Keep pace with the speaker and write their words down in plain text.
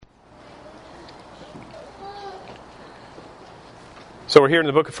So we're here in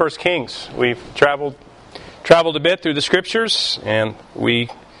the book of 1 Kings. We've traveled a bit through the Scriptures, and we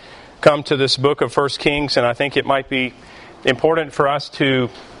come to this book of 1 Kings, and I think it might be important for us to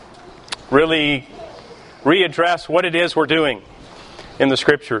really readdress what it is we're doing in the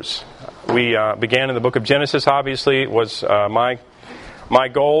Scriptures. We began in the book of Genesis, obviously. It was my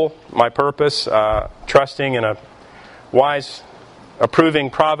goal, my purpose, trusting in a wise,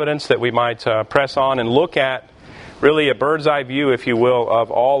 approving providence that we might press on and look at really a bird's eye view, if you will,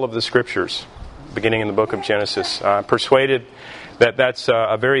 of all of the Scriptures, beginning in the book of Genesis. I'm persuaded that that's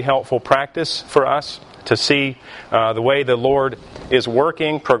a very helpful practice for us to see the way the Lord is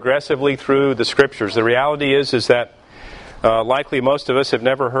working progressively through the Scriptures. The reality is that likely most of us have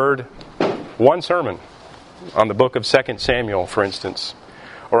never heard one sermon on the book of 2 Samuel, for instance,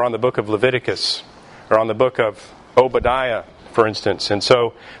 or on the book of Leviticus, or on the book of Obadiah, for instance. And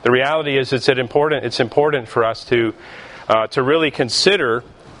so the reality is it's important for us to really consider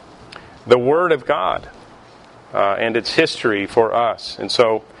the Word of God and its history for us. And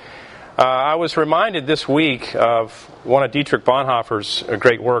so I was reminded this week of one of Dietrich Bonhoeffer's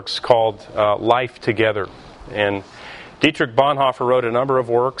great works called Life Together. And Dietrich Bonhoeffer wrote a number of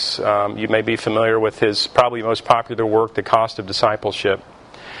works. You may be familiar with his probably most popular work, The Cost of Discipleship.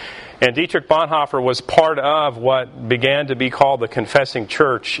 And Dietrich Bonhoeffer was part of what began to be called the Confessing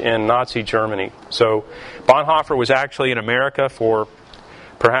Church in Nazi Germany. So Bonhoeffer was actually in America for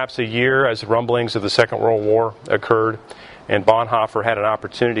perhaps a year as rumblings of the Second World War occurred, and Bonhoeffer had an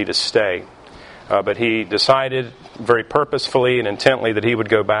opportunity to stay. But he decided very purposefully and intently that he would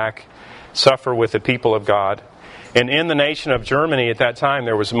go back, suffer with the people of God. And in the nation of Germany at that time,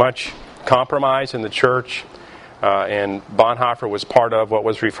 there was much compromise in the church. And Bonhoeffer was part of what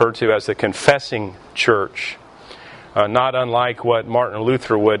was referred to as the Confessing Church. Not unlike what Martin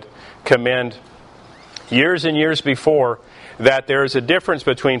Luther would commend years and years before, that there is a difference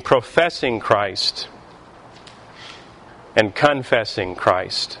between professing Christ and confessing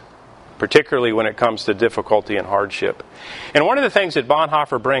Christ, particularly when it comes to difficulty and hardship. And one of the things that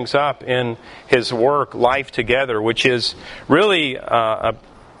Bonhoeffer brings up in his work, Life Together, which is really, I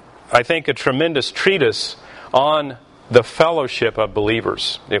think, a tremendous treatise on the fellowship of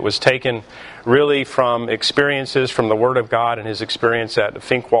believers. It was taken really from experiences from the Word of God and his experience at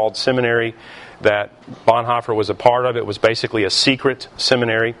Finkwald Seminary that Bonhoeffer was a part of. It was basically a secret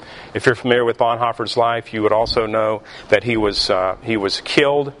seminary. If you're familiar with Bonhoeffer's life, you would also know that he was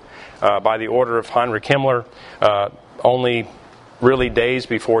killed by the order of Heinrich Himmler only really days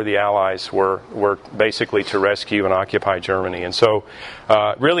before the Allies were basically to rescue and occupy Germany. And so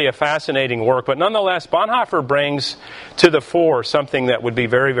really a fascinating work. But nonetheless, Bonhoeffer brings to the fore something that would be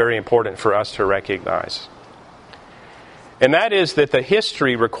very, very important for us to recognize. And that is that the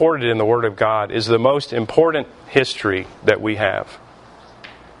history recorded in the Word of God is the most important history that we have.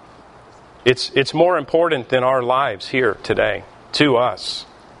 It's more important than our lives here today, to us.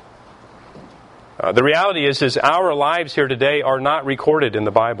 The reality is our lives here today are not recorded in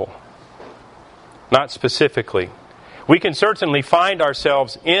the Bible. Not specifically. We can certainly find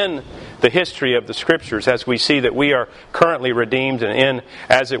ourselves in the history of the Scriptures as we see that we are currently redeemed and in,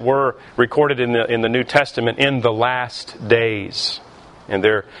 as it were, recorded in the New Testament in the last days. And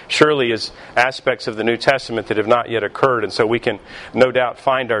there surely is aspects of the New Testament that have not yet occurred, and so we can no doubt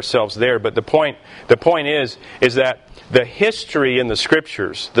find ourselves there. But the point is that the history in the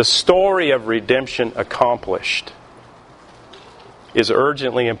Scriptures, the story of redemption accomplished, is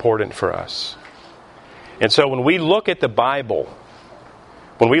urgently important for us. And so when we look at the Bible,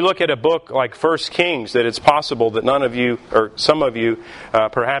 when we look at a book like 1 Kings that it's possible that none of you, or some of you,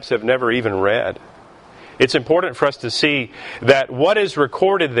 perhaps have never even read, it's important for us to see that what is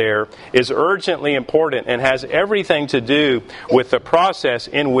recorded there is urgently important and has everything to do with the process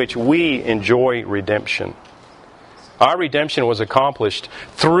in which we enjoy redemption. Our redemption was accomplished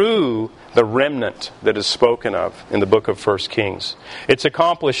through the remnant that is spoken of in the book of 1 Kings. It's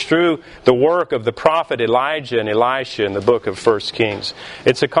accomplished through the work of the prophet Elijah and Elisha in the book of 1 Kings.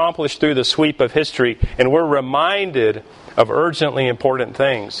 It's accomplished through the sweep of history, and we're reminded of urgently important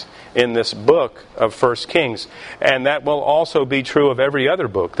things in this book of 1 Kings. And that will also be true of every other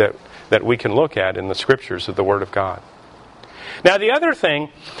book that we can look at in the Scriptures of the Word of God. Now, the other thing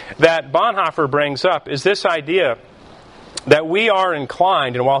that Bonhoeffer brings up is this idea that we are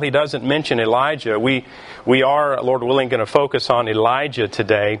inclined, and while he doesn't mention Elijah, we are, Lord willing, going to focus on Elijah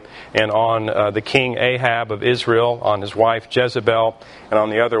today and on the king Ahab of Israel, on his wife Jezebel, and on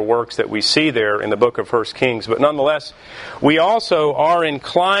the other works that we see there in the book of 1 Kings. But nonetheless, we also are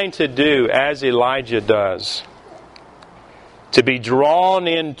inclined to do as Elijah does, to be drawn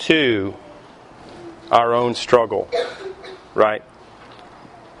into our own struggle, right?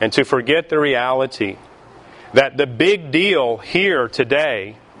 and to forget the reality that the big deal here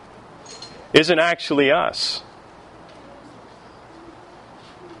today isn't actually us.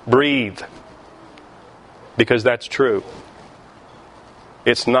 Breathe, because that's true.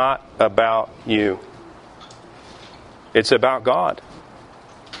 It's not about you. It's about God.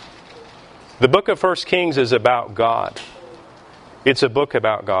 The book of 1 Kings is about God. It's a book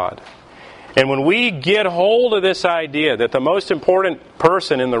about God. And when we get hold of this idea that the most important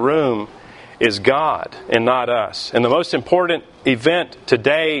person in the room is God and not us, and the most important event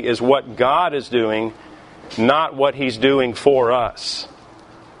today is what God is doing, not what He's doing for us,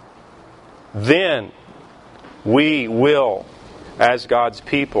 then we will, as God's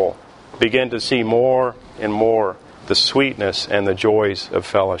people, begin to see more and more the sweetness and the joys of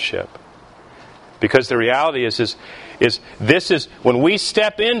fellowship. Because the reality is when we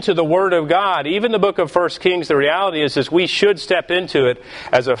step into the Word of God, even the book of 1 Kings, the reality is we should step into it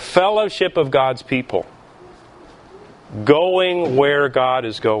as a fellowship of God's people, going where God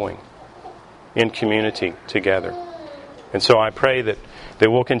is going in community together. And so I pray that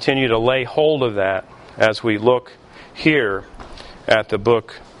we'll continue to lay hold of that as we look here at the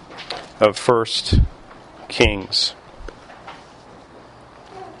book of 1 Kings.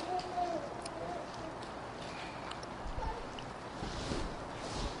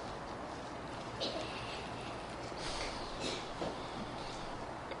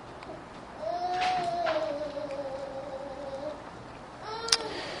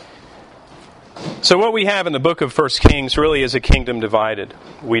 So what we have in the book of 1 Kings really is a kingdom divided.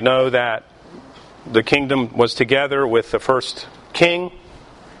 We know that the kingdom was together with the first king.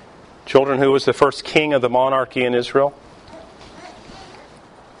 Children, who was the first king of the monarchy in Israel?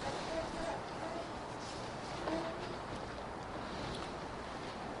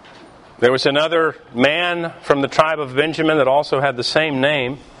 There was another man from the tribe of Benjamin that also had the same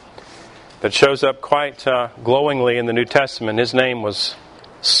name that shows up quite glowingly in the New Testament. His name was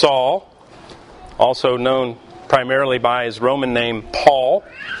Saul, also known primarily by his Roman name Paul.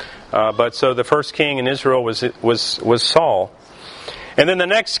 But so the first king in Israel was Saul. And then the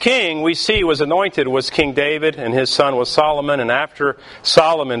next king we see was anointed was King David, and his son was Solomon. And after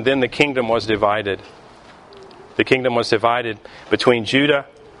Solomon, then the kingdom was divided. The kingdom was divided between Judah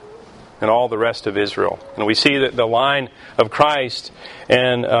and all the rest of Israel. And we see that the line of Christ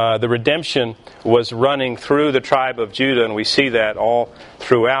and the redemption was running through the tribe of Judah, and we see that all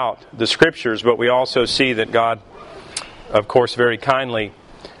throughout the Scriptures. But we also see that God, of course, very kindly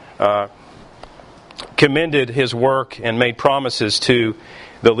commended His work and made promises to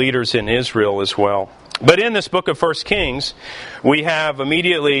the leaders in Israel as well. But in this book of 1 Kings, we have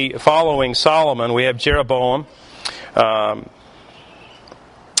immediately following Solomon, we have Jeroboam.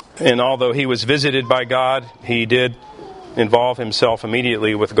 And although he was visited by God, he did involve himself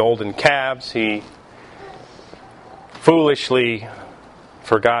immediately with golden calves. He foolishly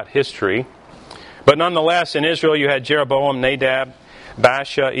forgot history. But nonetheless, in Israel you had Jeroboam, Nadab,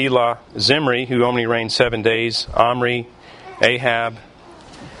 Baasha, Elah, Zimri, who only reigned 7 days, Omri, Ahab,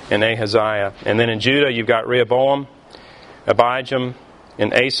 and Ahaziah. And then in Judah you've got Rehoboam, Abijam,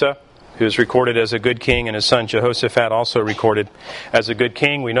 and Asa, who is recorded as a good king, and his son Jehoshaphat also recorded as a good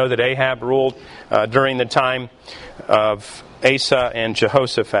king. We know that Ahab ruled during the time of Asa and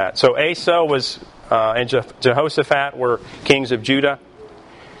Jehoshaphat. So Asa and Jehoshaphat were kings of Judah,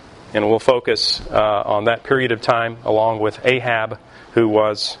 and we'll focus on that period of time along with Ahab, who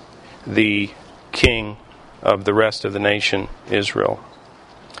was the king of the rest of the nation, Israel.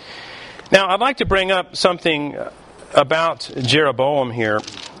 Now, I'd like to bring up something about Jeroboam here,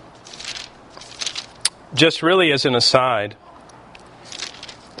 just really as an aside.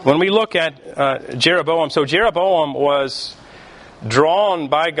 When we look at Jeroboam, so Jeroboam was drawn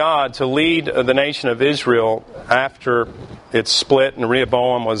by God to lead the nation of Israel after it split, and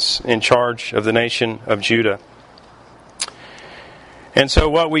Rehoboam was in charge of the nation of Judah. And so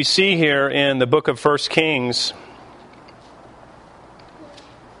what we see here in the book of 1 Kings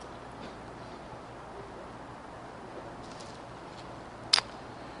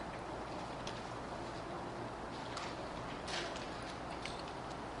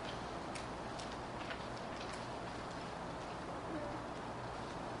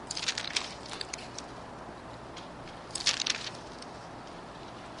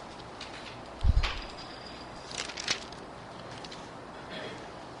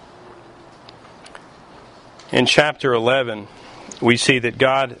in chapter 11, we see that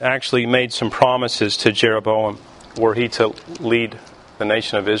God actually made some promises to Jeroboam were he to lead the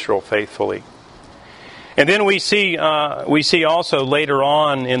nation of Israel faithfully. And then we see also later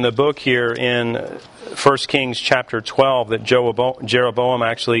on in the book here in 1 Kings chapter 12 that Jeroboam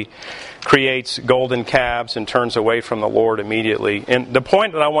actually creates golden calves and turns away from the Lord immediately. And the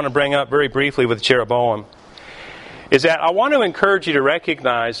point that I want to bring up very briefly with Jeroboam is that I want to encourage you to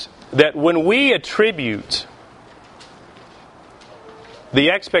recognize that when we attribute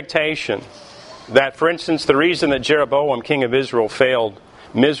the expectation that, for instance, the reason that Jeroboam, king of Israel, failed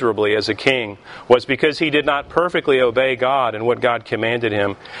miserably as a king was because he did not perfectly obey God and what God commanded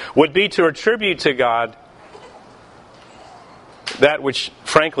him, would be to attribute to God that which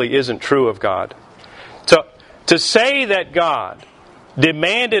frankly isn't true of God. To say that God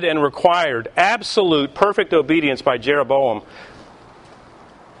demanded and required absolute perfect obedience by Jeroboam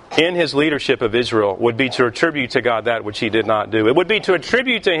in his leadership of Israel would be to attribute to God that which He did not do. It would be to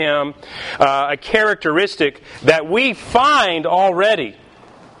attribute to Him a characteristic that we find already,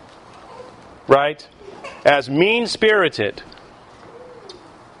 right, as mean-spirited.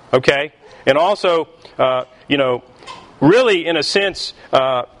 Okay? And also, really, in a sense,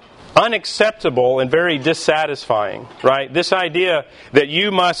 unacceptable and very dissatisfying, right? This idea that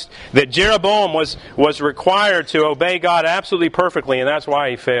Jeroboam was required to obey God absolutely perfectly, and that's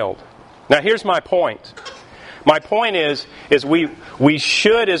why he failed. Now, here's my point. My point is we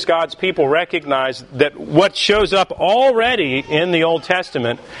should, as God's people, recognize that what shows up already in the Old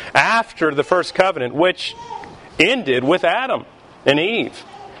Testament after the first covenant, which ended with Adam and Eve,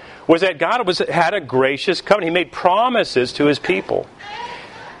 was that God had a gracious covenant. He made promises to His people.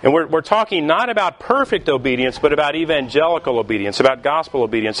 And we're talking not about perfect obedience, but about evangelical obedience, about gospel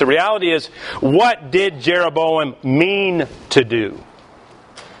obedience. The reality is, what did Jeroboam mean to do?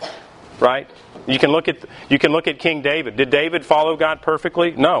 Right? You can look at King David. Did David follow God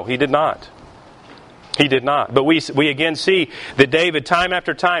perfectly? No, he did not. He did not. But we again see that David, time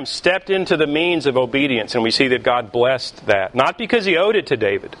after time, stepped into the means of obedience, and we see that God blessed that. Not because he owed it to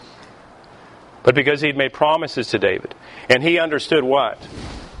David, but because he'd made promises to David. And he understood what?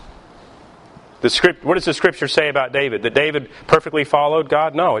 What does the Scripture say about David? That David perfectly followed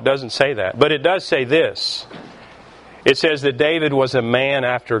God? No, it doesn't say that. But it does say this. It says that David was a man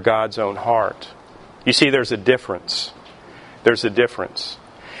after God's own heart. You see, there's a difference. There's a difference.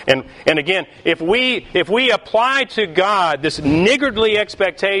 And again, if we apply to God this niggardly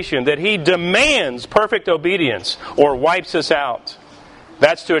expectation that He demands perfect obedience or wipes us out,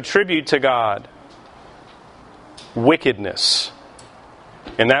 that's to attribute to God wickedness.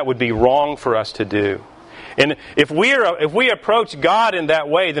 And that would be wrong for us to do. And if we approach God in that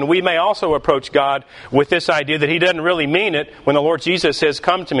way, then we may also approach God with this idea that He doesn't really mean it when the Lord Jesus says,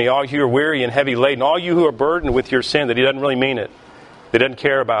 "Come to me, all you who are weary and heavy laden, all you who are burdened with your sin," that He doesn't really mean it. He doesn't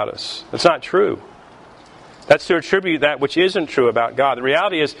care about us. That's not true. That's to attribute that which isn't true about God. The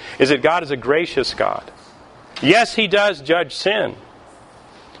reality is that God is a gracious God. Yes, He does judge sin.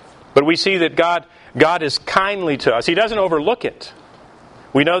 But we see that God is kindly to us. He doesn't overlook it.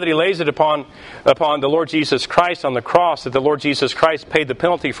 We know that He lays it upon the Lord Jesus Christ on the cross, that the Lord Jesus Christ paid the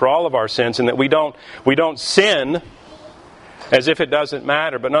penalty for all of our sins, and that we don't sin as if it doesn't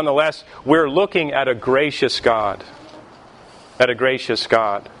matter. But nonetheless, we're looking at a gracious God. At a gracious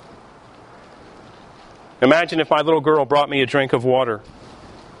God. Imagine if my little girl brought me a drink of water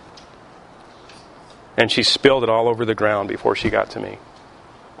and she spilled it all over the ground before she got to me.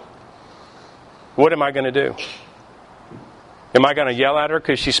 What am I going to do? Am I going to yell at her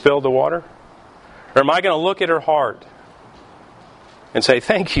because she spilled the water? Or am I going to look at her heart and say,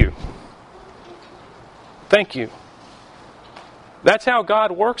 "Thank you. Thank you"? That's how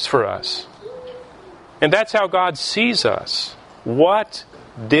God works for us. And that's how God sees us. What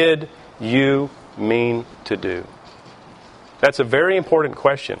did you mean to do? That's a very important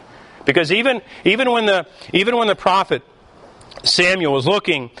question. Because even when the prophet Samuel was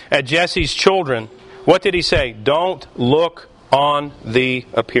looking at Jesse's children, what did he say? Don't look on the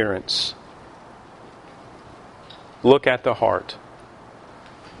appearance. Look at the heart.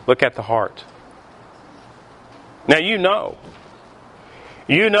 Look at the heart. Now you know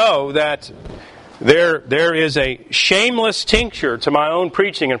that there is a shameless tincture to my own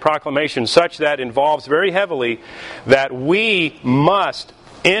preaching and proclamation such that involves very heavily that we must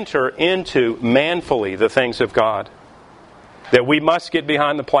enter into manfully the things of God. That we must get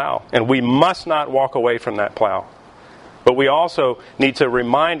behind the plow and we must not walk away from that plow. But we also need to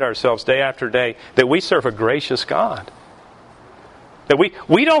remind ourselves day after day that we serve a gracious God. That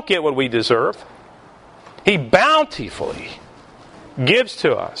we don't get what we deserve. He bountifully gives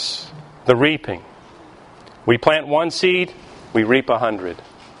to us the reaping. We plant one seed, we reap 100.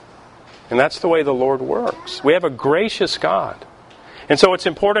 And that's the way the Lord works. We have a gracious God. And so it's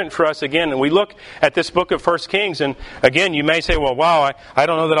important for us, again, and we look at this book of 1 Kings, and again, you may say, well, wow, I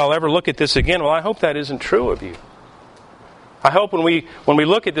don't know that I'll ever look at this again. Well, I hope that isn't true of you. I hope when we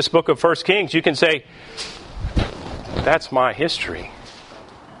look at this book of 1 Kings, you can say, that's my history.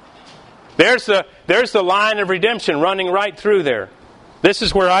 There's the line of redemption running right through there. This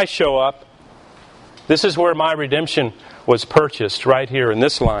is where I show up. This is where my redemption was purchased, right here in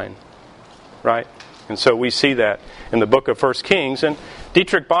this line. Right? And so we see that in the book of 1 Kings. And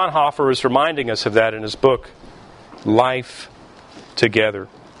Dietrich Bonhoeffer is reminding us of that in his book, Life Together.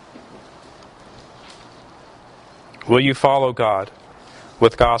 Will you follow God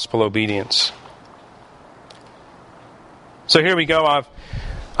with gospel obedience? So here we go.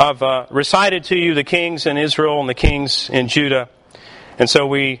 I've recited to you the kings in Israel and the kings in Judah. And so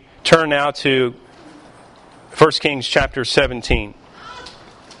we turn now to 1 Kings chapter 17.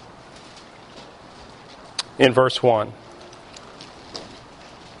 In verse 1.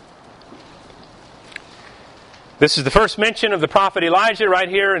 This is the first mention of the prophet Elijah right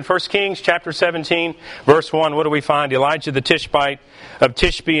here in 1 Kings chapter 17, verse 1. What do we find? Elijah the Tishbite of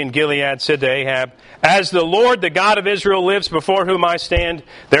Tishbe in Gilead said to Ahab, "As the Lord, the God of Israel, lives before whom I stand,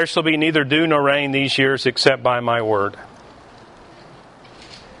 there shall be neither dew nor rain these years except by my word."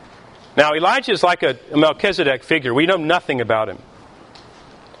 Now Elijah is like a Melchizedek figure. We know nothing about him.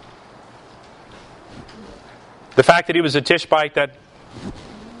 The fact that he was a Tishbite, that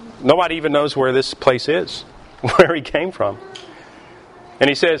nobody even knows where this place is, where he came from. And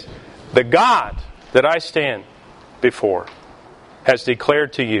he says, "The God that I stand before has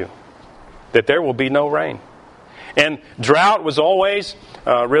declared to you that there will be no rain." And drought was always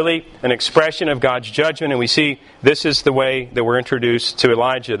really an expression of God's judgment. And we see this is the way that we're introduced to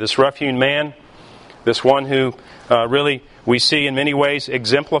Elijah, this rough-hewn man, this one who really we see in many ways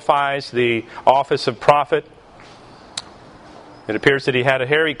exemplifies the office of prophet. It appears that he had a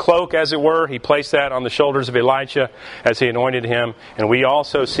hairy cloak, as it were. He placed that on the shoulders of Elijah as he anointed him. And we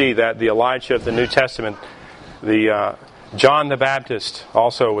also see that the Elijah of the New Testament, the John the Baptist,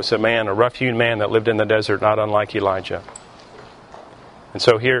 also was a man, a rough-hewn man that lived in the desert, not unlike Elijah. And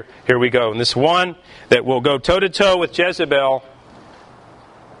so here we go. And this one that will go toe-to-toe with Jezebel,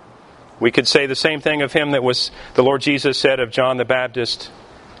 we could say the same thing of him that was the Lord Jesus said of John the Baptist.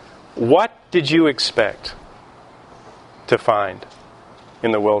 What did you expect to find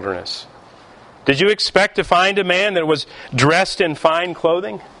in the wilderness? Did you expect to find a man that was dressed in fine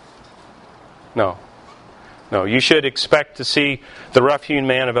clothing? No. No, you should expect to see the rough-hewn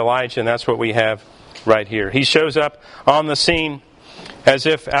man of Elijah, and that's what we have right here. He shows up on the scene as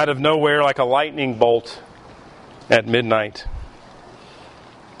if out of nowhere, like a lightning bolt at midnight.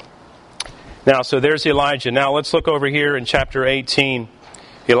 Now, so there's Elijah. Now let's look over here in chapter 18.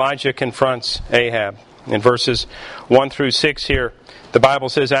 Elijah confronts Ahab. In verses 1 through 6 here, the Bible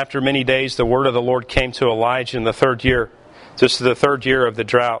says, "After many days the word of the Lord came to Elijah in the 3rd year." This is the 3rd year of the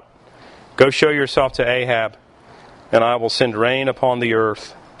drought. "Go show yourself to Ahab, and I will send rain upon the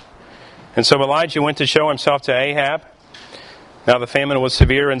earth." And so Elijah went to show himself to Ahab. Now the famine was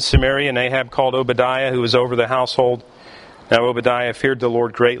severe in Samaria, and Ahab called Obadiah, who was over the household. Now Obadiah feared the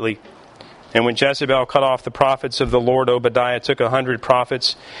Lord greatly. And when Jezebel cut off the prophets of the Lord, Obadiah took 100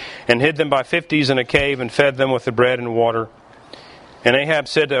 prophets and hid them by 50s in a cave and fed them with the bread and water. And Ahab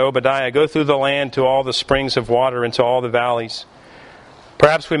said to Obadiah, "Go through the land to all the springs of water and to all the valleys.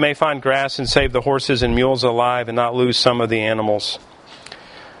 Perhaps we may find grass and save the horses and mules alive and not lose some of the animals."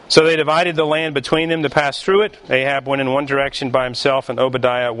 So they divided the land between them to pass through it. Ahab went in one direction by himself, and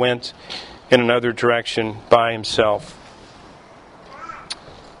Obadiah went in another direction by himself.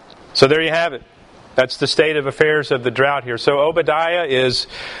 So there you have it. That's the state of affairs of the drought here. So Obadiah is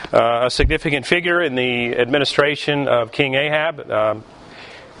a significant figure in the administration of King Ahab.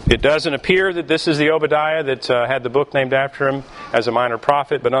 It doesn't appear that this is the Obadiah that had the book named after him as a minor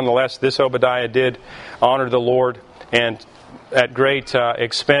prophet, but nonetheless, this Obadiah did honor the Lord, and at great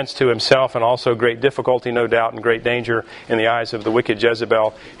expense to himself and also great difficulty, no doubt, and great danger in the eyes of the wicked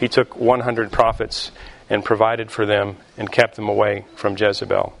Jezebel, he took 100 prophets and provided for them and kept them away from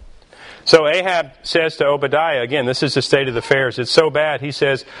Jezebel. So Ahab says to Obadiah, again, this is the state of the affairs. It's so bad. He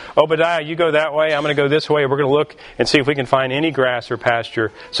says, "Obadiah, you go that way. I'm going to go this way. We're going to look and see if we can find any grass or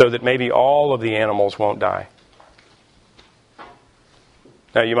pasture so that maybe all of the animals won't die."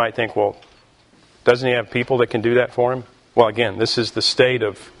 Now you might think, well, doesn't he have people that can do that for him? Well, again, this is the state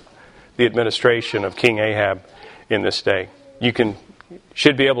of the administration of King Ahab in this day. You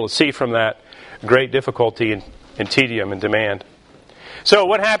should be able to see from that great difficulty and tedium and demand. So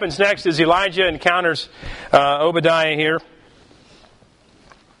what happens next is Elijah encounters Obadiah here.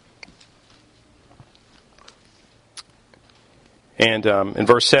 And in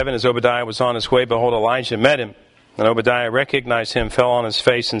verse 7, as Obadiah was on his way, behold, Elijah met him. And Obadiah recognized him, fell on his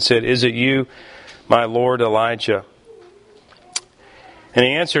face, and said, "Is it you, my lord Elijah?" And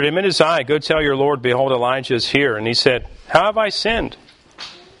he answered him, "It is I. Go tell your lord, behold, Elijah is here." And he said, "How have I sinned,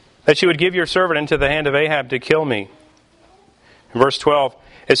 that you would give your servant into the hand of Ahab to kill me?" In verse 12,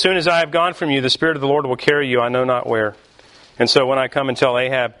 "As soon as I have gone from you, the Spirit of the Lord will carry you, I know not where. And so when I come and tell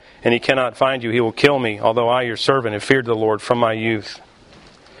Ahab, and he cannot find you, he will kill me, although I, your servant, have feared the Lord from my youth."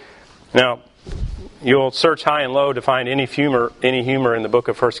 Now, you'll search high and low to find any humor in the book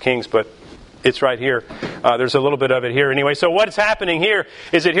of 1 Kings, but it's right here. There's a little bit of it here anyway. So what's happening here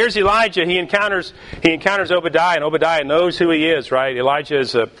is that here's Elijah. He encounters Obadiah, and Obadiah knows who he is, right? Elijah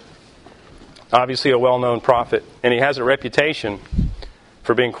is obviously a well-known prophet, and he has a reputation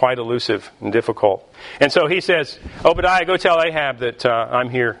for being quite elusive and difficult. And so he says, "Obadiah, go tell Ahab that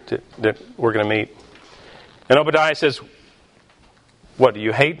I'm here, that we're going to meet." And Obadiah says, "What, do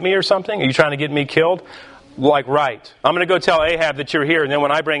you hate me or something? Are you trying to get me killed?" Like, right. I'm going to go tell Ahab that you're here, and then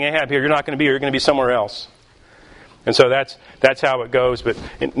when I bring Ahab here, you're not going to be here, you're going to be somewhere else. And so that's how it goes. But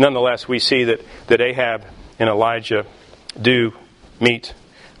nonetheless, we see that Ahab and Elijah do meet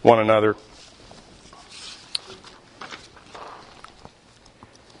one another.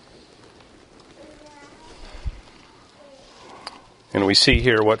 And we see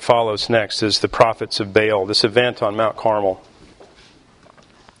here what follows next is the prophets of Baal, this event on Mount Carmel.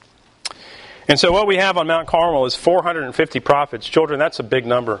 And so what we have on Mount Carmel is 450 prophets. Children, that's a big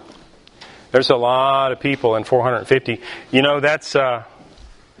number. There's a lot of people in 450. You know, that's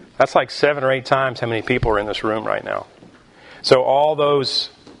like 7 or 8 times how many people are in this room right now. So all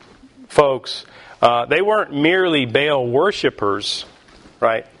those folks, they weren't merely Baal worshipers,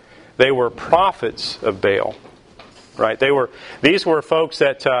 right? They were prophets of Baal. Right, these were folks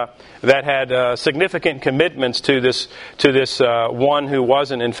that had significant commitments to this one who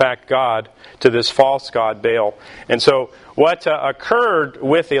wasn't in fact God, to this false god Baal. And so what occurred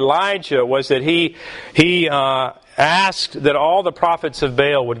with Elijah was that he asked that all the prophets of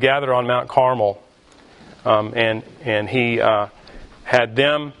Baal would gather on Mount Carmel, and he had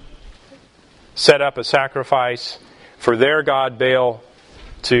them set up a sacrifice for their god Baal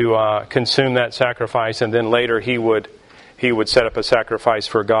to consume that sacrifice, and then later he would set up a sacrifice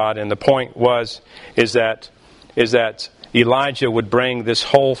for God. And the point is that Elijah would bring this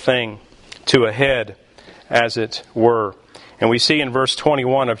whole thing to a head, as it were. And we see in verse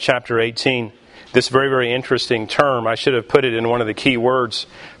 21 of chapter 18 this very, very interesting term. I should have put it in one of the key words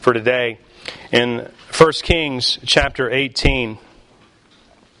for today. In 1 Kings chapter 18,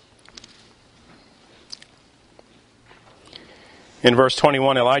 in verse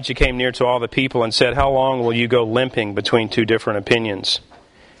 21, Elijah came near to all the people and said, "How long will you go limping between two different opinions?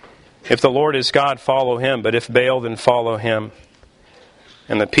 If the Lord is God, follow him, but if Baal, then follow him."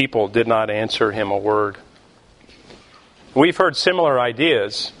 And the people did not answer him a word. We've heard similar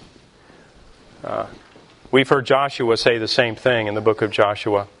ideas. We've heard Joshua say the same thing in the book of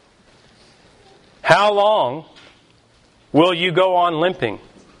Joshua. How long will you go on limping?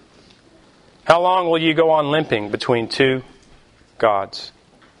 How long will you go on limping between two gods?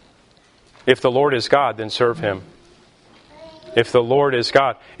 If the Lord is God, then serve him. If the Lord is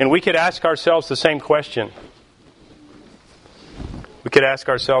God. And we could ask ourselves the same question. We could ask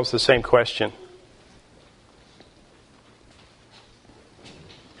ourselves the same question.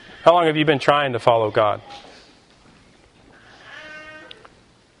 How long have you been trying to follow God?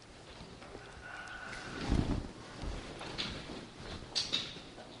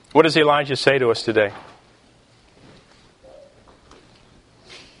 What does Elijah say to us today?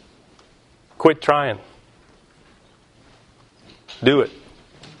 Quit trying. Do it.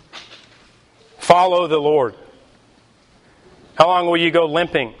 Follow the Lord. How long will you go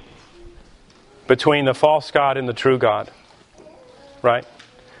limping between the false God and the true God? Right?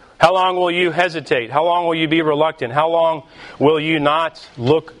 How long will you hesitate? How long will you be reluctant? How long will you not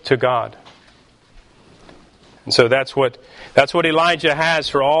look to God? And so that's what Elijah has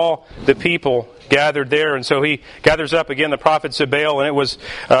for all the people gathered there. And so he gathers up again the prophets of Baal, and it was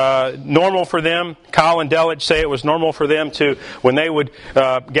normal for them. Kyle and Delich say it was normal for them to, when they would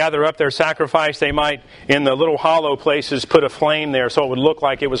gather up their sacrifice, they might, in the little hollow places, put a flame there so it would look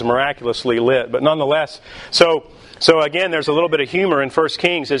like it was miraculously lit. But nonetheless, so again, there's a little bit of humor in 1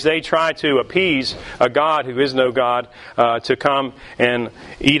 Kings as they try to appease a God who is no God to come and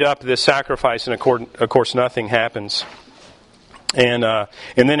eat up this sacrifice, and of course nothing happens. And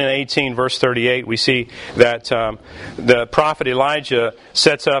then in 18 verse 38 we see that the prophet Elijah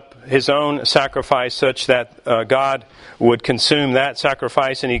sets up his own sacrifice such that God would consume that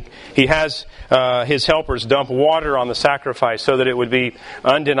sacrifice, and he has his helpers dump water on the sacrifice so that it would be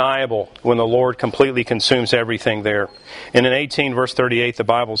undeniable when the Lord completely consumes everything there. And in 18 verse 38 the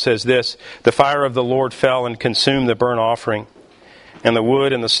Bible says this: "The fire of the Lord fell and consumed the burnt offering, and the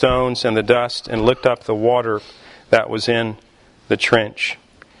wood and the stones and the dust, and licked up the water that was in the trench.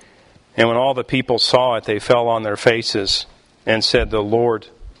 And when all the people saw it, they fell on their faces and said, 'The Lord,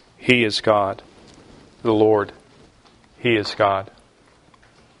 He is God. The Lord, He is God.'"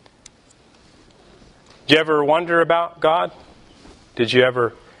 Did you ever wonder about God? Did you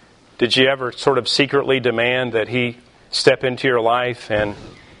ever sort of secretly demand that He step into your life and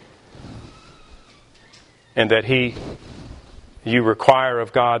that you require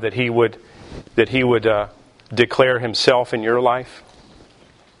of God that He would declare Himself in your life?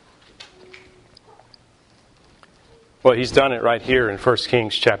 Well, He's done it right here in 1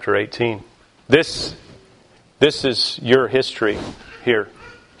 Kings chapter 18. This is your history here.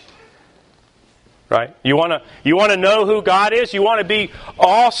 Right? You want to know who God is? You want to be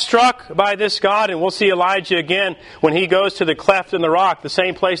awestruck by this God? And we'll see Elijah again when he goes to the cleft in the rock, the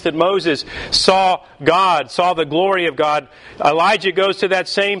same place that Moses saw God, saw the glory of God. Elijah goes to that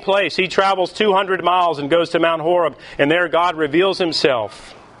same place. He travels 200 miles and goes to Mount Horeb, and there God reveals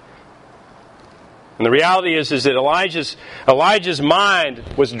Himself. And the reality is that Elijah's mind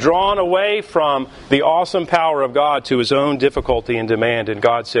was drawn away from the awesome power of God to his own difficulty and demand, and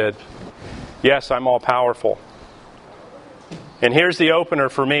God said, "Yes, I'm all powerful." And here's the opener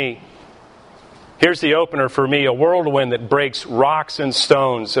for me. Here's the opener for me: a whirlwind that breaks rocks and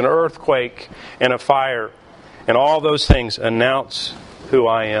stones, an earthquake and a fire, and all those things announce who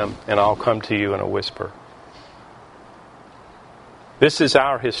I am, and I'll come to you in a whisper. This is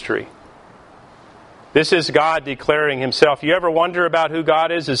our history. This is God declaring Himself. You ever wonder about who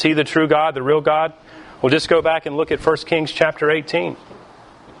God is? Is He the true God, the real God? Well, just go back and look at 1 Kings chapter 18.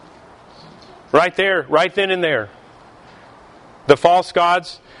 Right there, right then and there. The false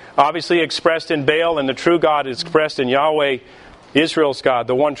gods obviously expressed in Baal, and the true God is expressed in Yahweh, Israel's God,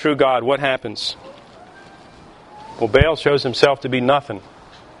 the one true God. What happens? Well, Baal shows himself to be nothing,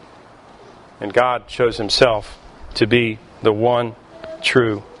 and God shows Himself to be the one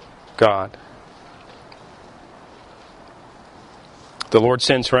true God. The Lord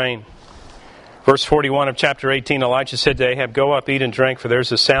sends rain. Verse 41 of chapter 18, Elijah said to Ahab, "Go up, eat and drink, for there's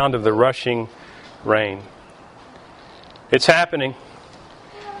the sound of the rushing rain." It's happening.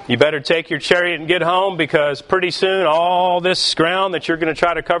 You better take your chariot and get home, because pretty soon all this ground that you're going to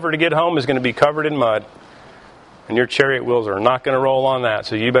try to cover to get home is going to be covered in mud. And your chariot wheels are not going to roll on that,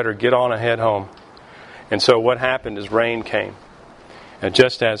 so you better get on ahead home. And so what happened is rain came. And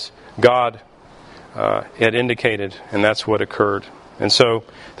just as God had indicated, and that's what occurred. And so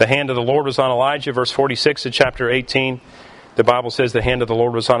the hand of the Lord was on Elijah. Verse 46 of chapter 18, the Bible says the hand of the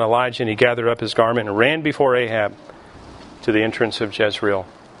Lord was on Elijah, and he gathered up his garment and ran before Ahab to the entrance of Jezreel.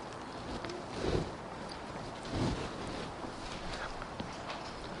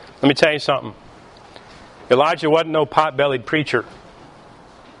 Let me tell you something. Elijah wasn't no pot-bellied preacher.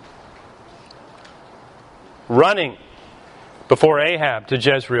 Running before Ahab to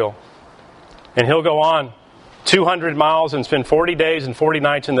Jezreel. And he'll go on 200 miles and spend 40 days and 40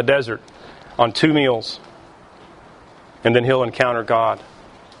 nights in the desert on 2 meals. And then he'll encounter God.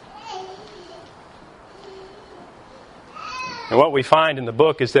 And what we find in the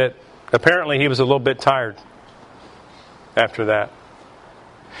book is that apparently he was a little bit tired after that.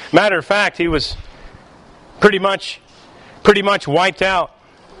 Matter of fact, he was pretty much wiped out.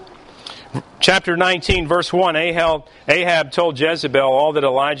 Chapter 19, verse 1, Ahab told Jezebel all that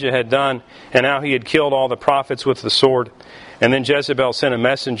Elijah had done and how he had killed all the prophets with the sword. And then Jezebel sent a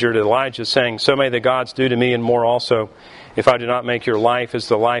messenger to Elijah saying, "So may the gods do to me and more also, if I do not make your life as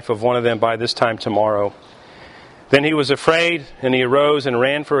the life of one of them by this time tomorrow." Then he was afraid, and he arose and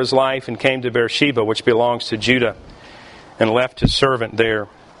ran for his life and came to Beersheba, which belongs to Judah, and left his servant there.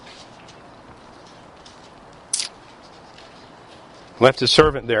 Left his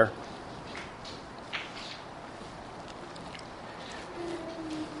servant there.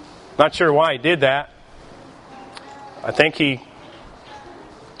 Not sure why he did that. I think he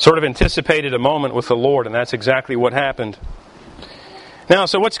sort of anticipated a moment with the Lord, and that's exactly what happened. Now,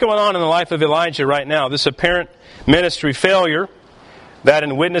 so what's going on in the life of Elijah right now? This apparent ministry failure, that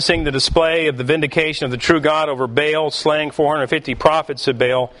in witnessing the display of the vindication of the true God over Baal, slaying 450 prophets of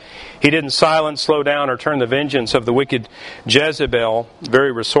Baal, he didn't silence, slow down, or turn the vengeance of the wicked Jezebel,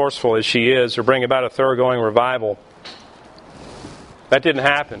 very resourceful as she is, or bring about a thoroughgoing revival. That didn't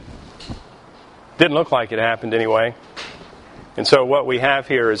happen. Didn't look like it happened anyway. And so what we have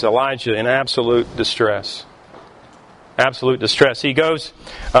here is Elijah in absolute distress. Absolute distress. He goes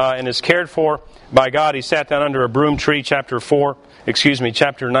and is cared for by God. He sat down under a broom tree, chapter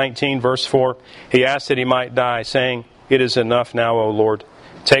 19, verse 4. He asked that he might die, saying, "It is enough now, O Lord.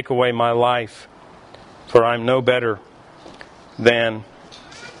 Take away my life, for I am no better than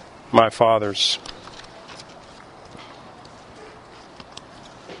my fathers."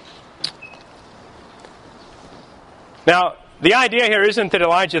 Now, the idea here isn't that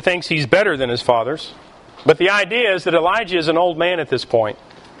Elijah thinks he's better than his fathers, but the idea is that Elijah is an old man at this point.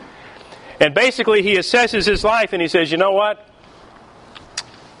 And basically he assesses his life and he says, you know what?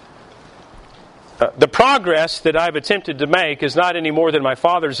 The progress that I've attempted to make is not any more than my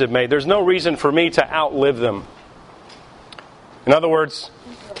fathers have made. There's no reason for me to outlive them. In other words,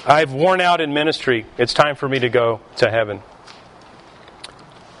 I've worn out in ministry. It's time for me to go to heaven.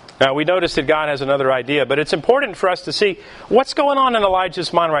 Now, we notice that God has another idea, but it's important for us to see what's going on in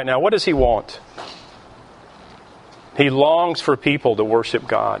Elijah's mind right now. What does he want? He longs for people to worship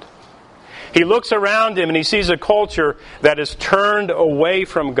God. He looks around him and he sees a culture that is turned away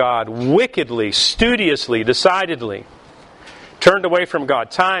from God, wickedly, studiously, decidedly. Turned away from God,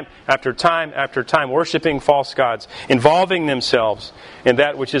 time after time after time, worshiping false gods, involving themselves in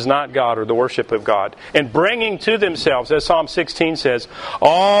that which is not God or the worship of God, and bringing to themselves, as Psalm 16 says,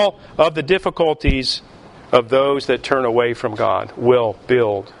 all of the difficulties of those that turn away from God will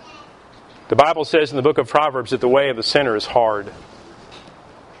build. The Bible says in the book of Proverbs that the way of the sinner is hard.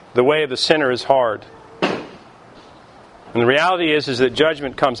 The way of the sinner is hard. And the reality is that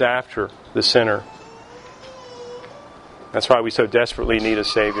judgment comes after the sinner. That's why we so desperately need a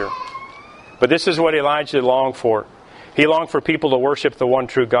Savior. But this is what Elijah longed for. He longed for people to worship the one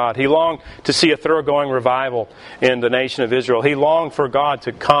true God. He longed to see a thoroughgoing revival in the nation of Israel. He longed for God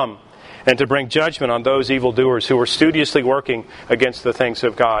to come and to bring judgment on those evildoers who were studiously working against the things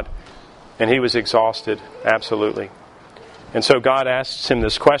of God. And he was exhausted, absolutely. And so God asks him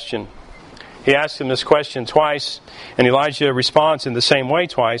this question. He asks him this question twice, and Elijah responds in the same way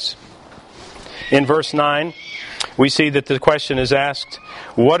twice. In verse 9, we see that the question is asked,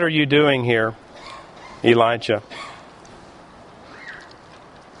 "What are you doing here, Elijah?"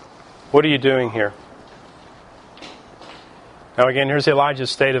 What are you doing here? Now again, here's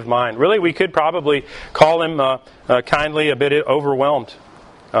Elijah's state of mind. Really, we could probably call him kindly a bit overwhelmed.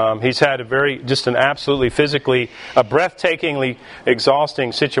 He's had just an absolutely physically, a breathtakingly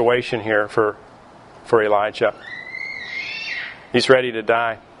exhausting situation here for Elijah. He's ready to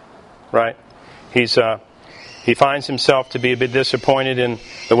die, right? He finds himself to be a bit disappointed in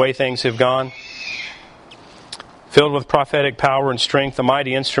the way things have gone. Filled with prophetic power and strength, a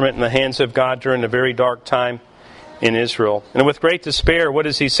mighty instrument in the hands of God during a very dark time in Israel. And with great despair, what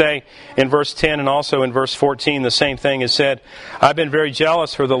does he say in verse 10 and also in verse 14? The same thing is said. "I've been very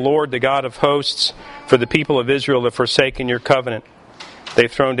jealous for the Lord, the God of hosts, for the people of Israel have forsaken your covenant.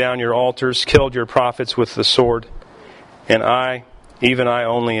 They've thrown down your altars, killed your prophets with the sword. And I, even I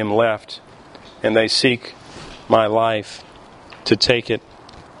only am left, and they seek my life to take it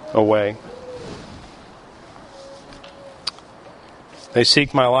away." They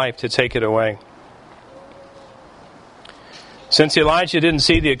seek my life to take it away. Since Elijah didn't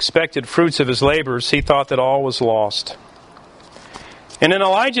see the expected fruits of his labors, he thought that all was lost. And in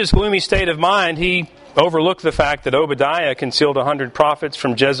Elijah's gloomy state of mind, he overlooked the fact that Obadiah concealed 100 prophets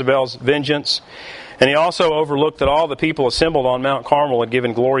from Jezebel's vengeance. And he also overlooked that all the people assembled on Mount Carmel had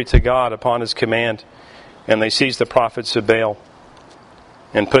given glory to God upon his command. And they seized the prophets of Baal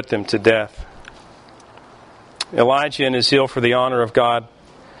and put them to death. Elijah, in his zeal for the honor of God,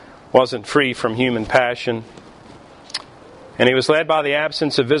 wasn't free from human passion. And he was led by the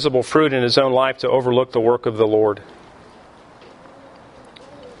absence of visible fruit in his own life to overlook the work of the Lord.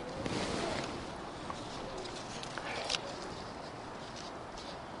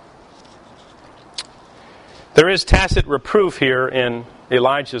 There is tacit reproof here in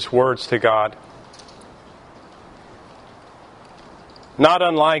Elijah's words to God. Not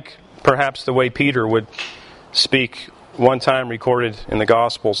unlike perhaps the way Peter would speak one time recorded in the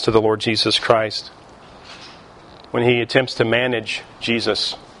Gospels to the Lord Jesus Christ when he attempts to manage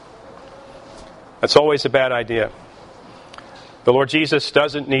Jesus. That's always a bad idea. The Lord Jesus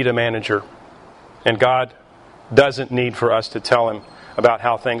doesn't need a manager, and God doesn't need for us to tell him about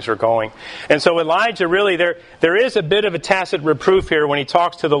how things are going. And so Elijah, really, there is a bit of a tacit reproof here when he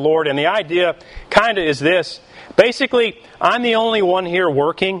talks to the Lord, and the idea kind of is this. Basically, I'm the only one here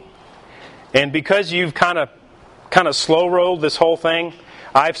working, and because you've kind of slow-rolled this whole thing,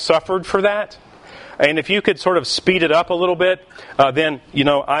 I've suffered for that. And if you could sort of speed it up a little bit, then,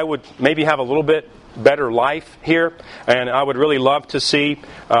 I would maybe have a little bit better life here. And I would really love to see,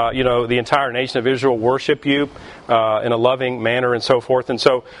 the entire nation of Israel worship you in a loving manner and so forth. And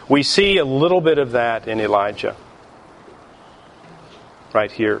so we see a little bit of that in Elijah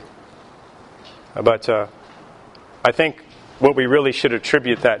right here. But I think what we really should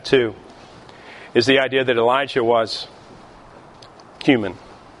attribute that to is the idea that Elijah was human.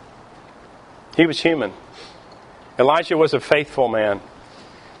 He was human. Elijah was a faithful man,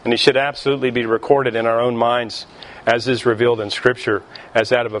 and he should absolutely be recorded in our own minds, as is revealed in Scripture, as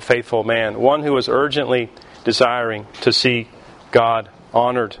that of a faithful man, one who was urgently desiring to see God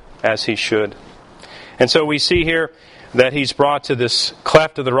honored as he should. And so we see here that he's brought to this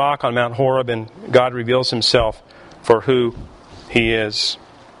cleft of the rock on Mount Horeb, and God reveals himself for who he is.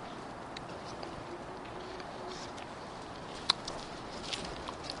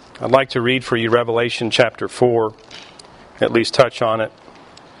 I'd like to read for you Revelation chapter 4, at least touch on it.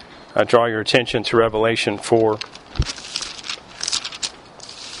 I draw your attention to Revelation 4.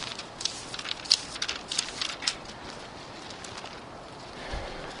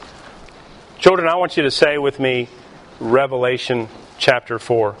 Children, I want you to say with me, Revelation chapter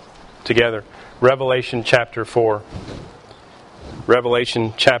 4 together. Revelation chapter 4.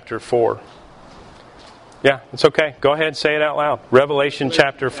 Revelation chapter 4. Yeah, it's okay. Go ahead and say it out loud. Revelation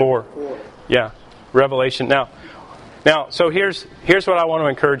chapter 4. Yeah, Revelation. Now, so here's what I want to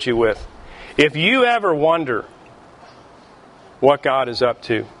encourage you with. If you ever wonder what God is up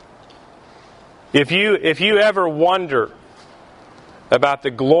to, if you ever wonder about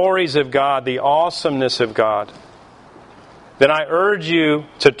the glories of God, the awesomeness of God, then I urge you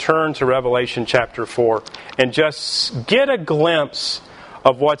to turn to Revelation chapter 4 and just get a glimpse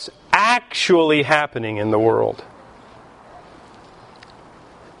of what's actually happening in the world.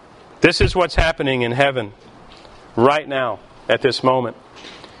 This is what's happening in heaven right now at this moment.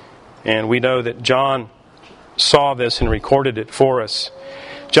 And we know that John saw this and recorded it for us.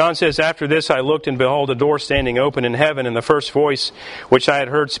 John says, "After this I looked, and behold, a door standing open in heaven, and the first voice which I had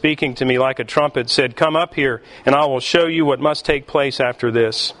heard speaking to me like a trumpet said, 'Come up here, and I will show you what must take place after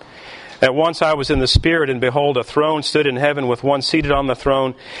this.' At once I was in the Spirit, and behold, a throne stood in heaven with one seated on the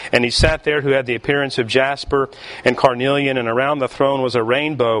throne, and he sat there who had the appearance of jasper and carnelian, and around the throne was a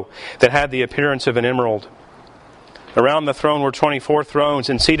rainbow that had the appearance of an emerald. Around the throne were 24 thrones,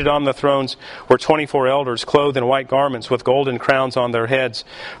 and seated on the thrones were 24 elders, clothed in white garments with golden crowns on their heads.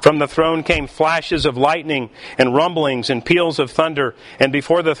 From the throne came flashes of lightning and rumblings and peals of thunder. And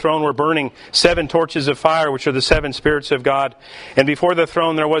before the throne were burning 7 torches of fire, which are the 7 spirits of God. And before the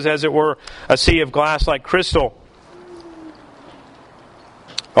throne there was, as it were, a sea of glass like crystal.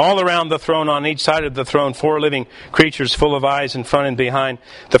 All around the throne, on each side of the throne, 4 living creatures full of eyes in front and behind.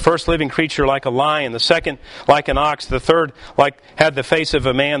 The first living creature like a lion, the second like an ox, the third had the face of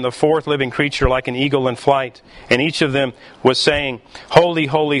a man, the fourth living creature like an eagle in flight. And each of them was saying, 'Holy,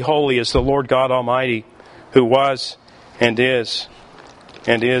 holy, holy is the Lord God Almighty, who was and is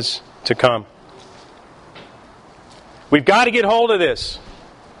to come.'" We've got to get hold of this.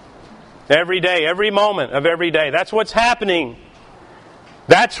 Every day, every moment of every day. That's what's happening.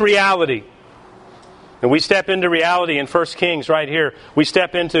 That's reality. And we step into reality in 1 Kings right here. We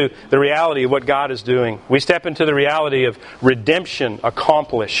step into the reality of what God is doing. We step into the reality of redemption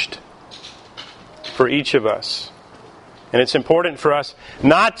accomplished for each of us. And it's important for us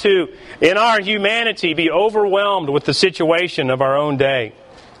not to, in our humanity, be overwhelmed with the situation of our own day.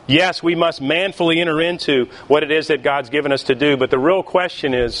 Yes, we must manfully enter into what it is that God's given us to do. But the real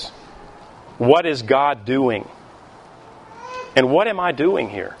question is, what is God doing? And what am I doing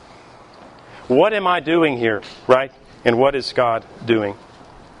here? What am I doing here, right? And what is God doing?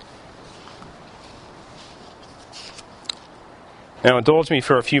 Now, indulge me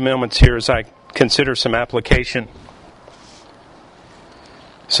for a few moments here as I consider some application.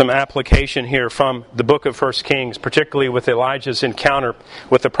 Some application here from the book of 1 Kings, particularly with Elijah's encounter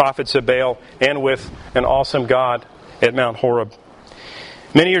with the prophets of Baal and with an awesome God at Mount Horeb.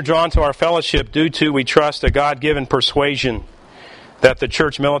 Many are drawn to our fellowship due to, we trust, a God-given persuasion that the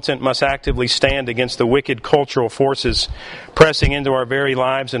church militant must actively stand against the wicked cultural forces pressing into our very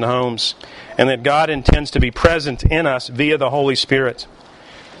lives and homes, and that God intends to be present in us via the Holy Spirit,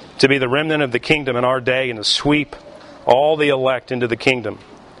 to be the remnant of the kingdom in our day and to sweep all the elect into the kingdom.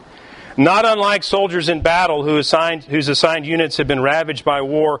 Not unlike soldiers in battle whose assigned units have been ravaged by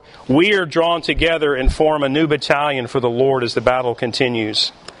war, we are drawn together and form a new battalion for the Lord as the battle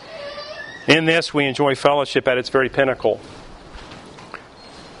continues. In this, we enjoy fellowship at its very pinnacle.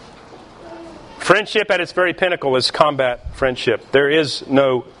 Friendship at its very pinnacle is combat friendship. There is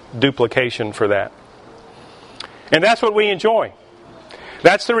no duplication for that. And that's what we enjoy.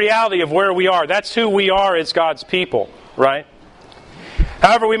 That's the reality of where we are. That's who we are as God's people, right?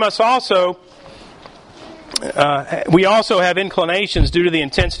 However, we also have inclinations due to the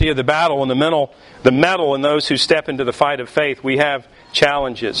intensity of the battle and the mettle in those who step into the fight of faith. We have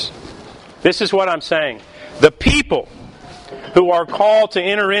challenges. This is what I'm saying. The people who are called to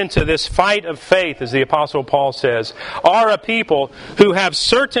enter into this fight of faith, as the Apostle Paul says, are a people who have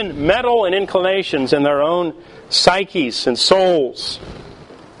certain mettle and inclinations in their own psyches and souls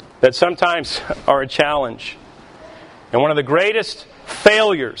that sometimes are a challenge. And one of the greatest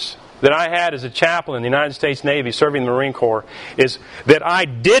failures that I had as a chaplain in the United States Navy serving the Marine Corps is that I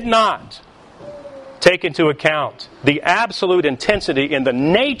did not take into account the absolute intensity and the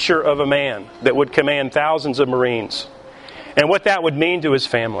nature of a man that would command thousands of Marines and what that would mean to his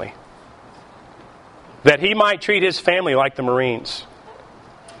family. That he might treat his family like the Marines.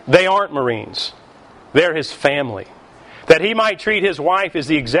 They aren't Marines. They're his family. That he might treat his wife as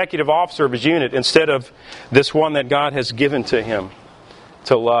the executive officer of his unit instead of this one that God has given to him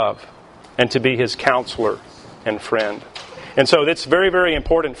to love and to be his counselor and friend. And so it's very, very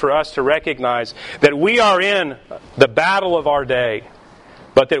important for us to recognize that we are in the battle of our day,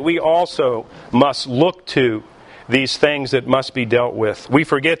 but that we also must look to these things that must be dealt with. We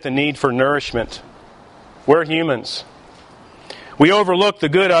forget the need for nourishment. We're humans. We overlook the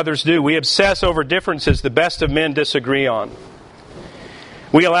good others do. We obsess over differences the best of men disagree on.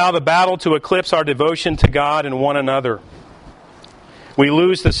 We allow the battle to eclipse our devotion to God and one another. We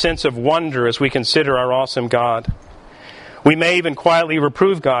lose the sense of wonder as we consider our awesome God. We may even quietly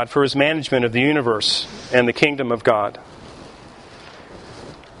reprove God for His management of the universe and the kingdom of God.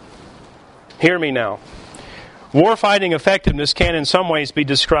 Hear me now. Warfighting effectiveness can in some ways be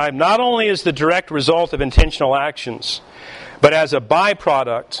described not only as the direct result of intentional actions, but as a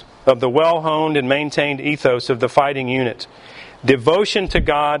byproduct of the well-honed and maintained ethos of the fighting unit. Devotion to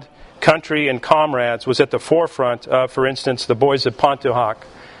God, country, and comrades was at the forefront of, for instance, the boys of Pontotoc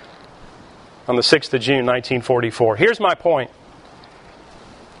on the 6th of June, 1944. Here's my point.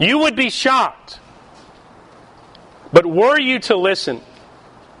 You would be shocked, but were you to listen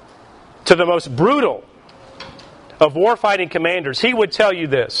to the most brutal of warfighting commanders, he would tell you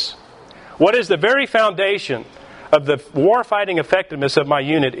this. What is the very foundation of the warfighting effectiveness of my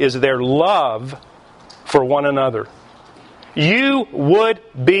unit is their love for one another. You would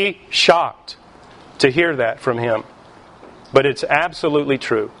be shocked to hear that from him. But it's absolutely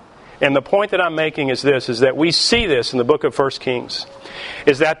true. And the point that I'm making is this, is that we see this in the book of 1 Kings,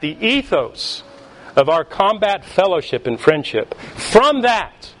 is that the ethos of our combat fellowship and friendship, from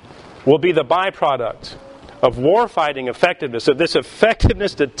that will be the byproduct of warfighting effectiveness, of this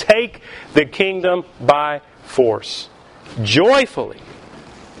effectiveness to take the kingdom by force, joyfully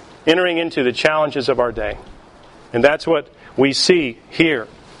entering into the challenges of our day. And that's what we see here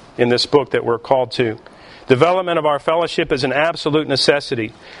in this book that we're called to. Development of our fellowship is an absolute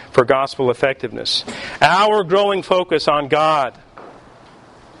necessity for gospel effectiveness. Our growing focus on God,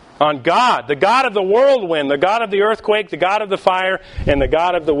 the God of the whirlwind, the God of the earthquake, the God of the fire, and the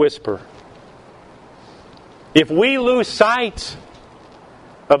God of the whisper. If we lose sight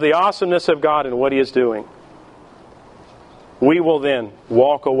of the awesomeness of God and what He is doing, we will then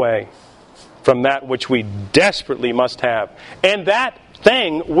walk away from that which we desperately must have. And that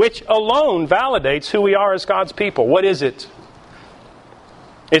thing which alone validates who we are as God's people. What is it?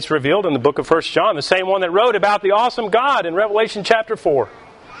 It's revealed in the book of 1 John, the same one that wrote about the awesome God in Revelation chapter 4.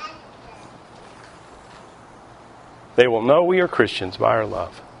 They will know we are Christians by our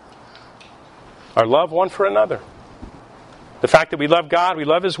love. Our love one for another. The fact that we love God, we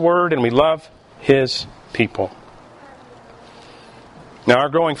love His Word, and we love His people. Now, our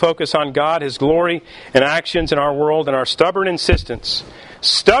growing focus on God, His glory, and actions in our world, and our stubborn insistence,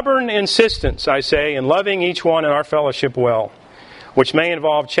 I say, in loving each one in our fellowship well, which may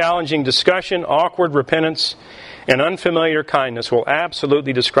involve challenging discussion, awkward repentance, and unfamiliar kindness, will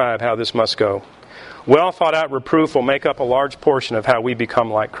absolutely describe how this must go. Well thought out reproof will make up a large portion of how we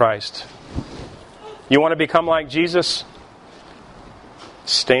become like Christ. You want to become like Jesus?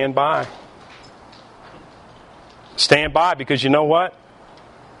 Stand by. Stand by, because you know what?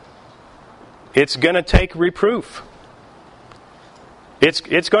 It's going to take reproof.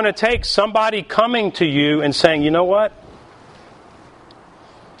 It's going to take somebody coming to you and saying, you know what?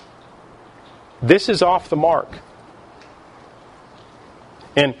 This is off the mark.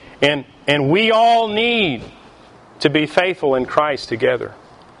 And we all need to be faithful in Christ together.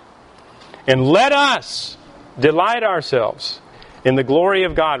 And let us delight ourselves in the glory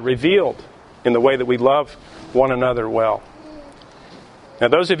of God revealed in the way that we love one another well. Now,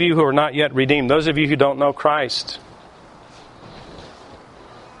 those of you who are not yet redeemed, those of you who don't know Christ,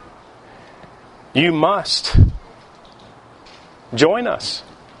 you must join us.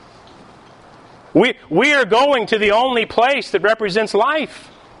 We are going to the only place that represents life.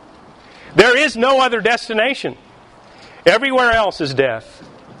 There is no other destination. Everywhere else is death.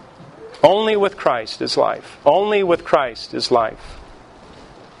 Only with Christ is life. Only with Christ is life.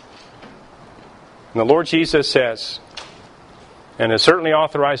 And the Lord Jesus says, and has certainly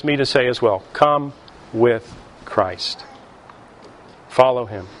authorized me to say as well, come with Christ. Follow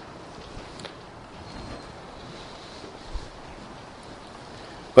Him.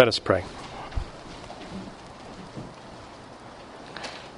 Let us pray.